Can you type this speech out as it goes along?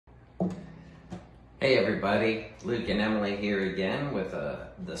Hey everybody, Luke and Emily here again with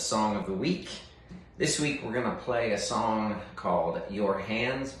the song of the week. This week we're going to play a song called Your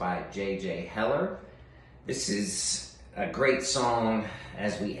Hands by J.J. Heller. This is a great song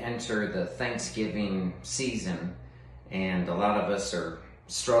as we enter the Thanksgiving season, and a lot of us are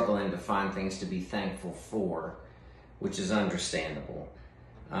struggling to find things to be thankful for, which is understandable.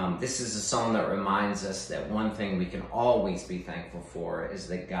 This is a song that reminds us that one thing we can always be thankful for is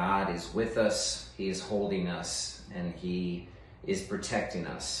that God is with us, He is holding us, and He is protecting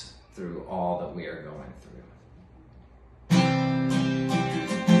us through all that we are going through.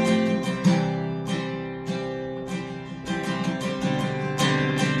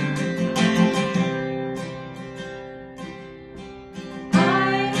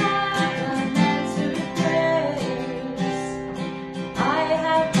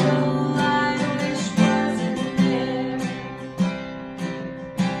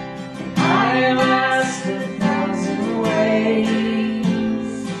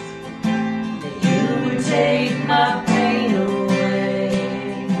 Take my pain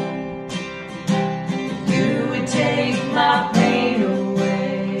away. You would take my pain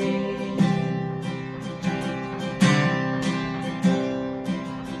away.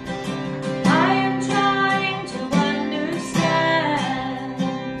 I am trying to understand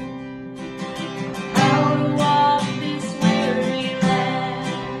how to walk this weary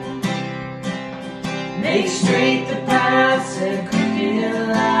land, make straight the paths that crooked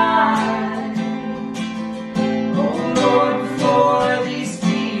lie. Before these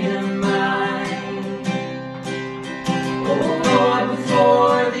feet of mine, oh Lord,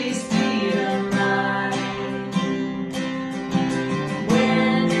 before these feet of mine,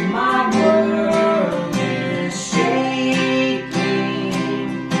 when my world is shaking,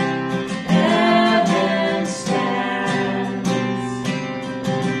 heaven stands,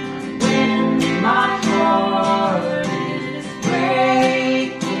 when my heart is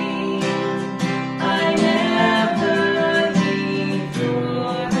breaking, I never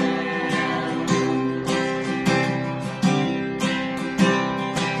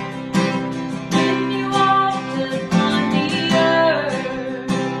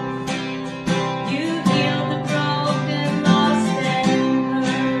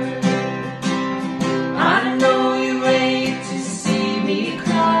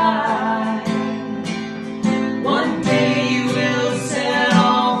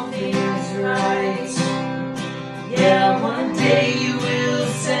one day you will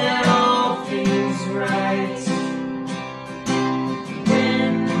set all things right.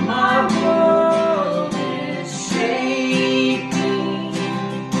 When my world is shaking,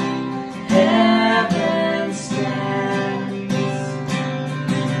 heaven stands.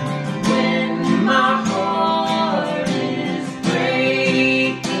 When my heart is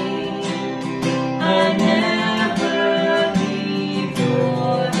breaking, I never leave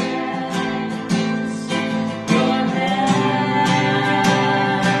your hands. Your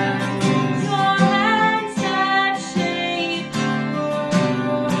hands that shape the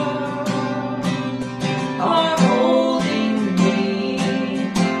world are holding me.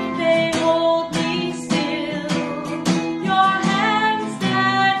 They hold me still. Your hands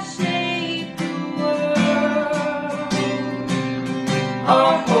that shape the world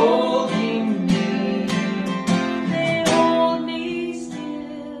are holding me. They hold me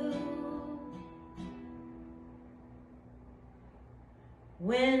still.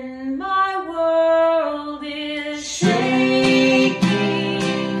 When my world is shaking,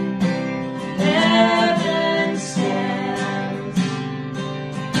 heaven stands.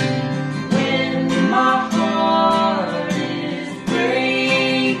 When my heart is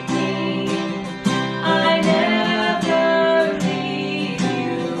breaking, I never leave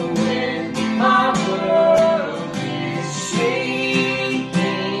you. When my world is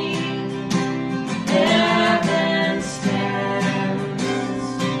shaking, heaven stands.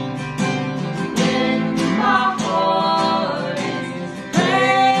 When my heart is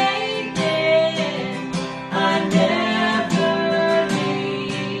breaking, I never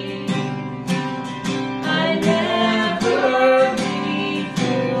leave. I never leave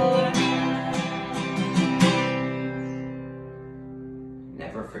your hand.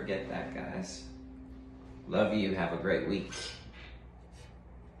 Never forget that, guys. Love you. Have a great week.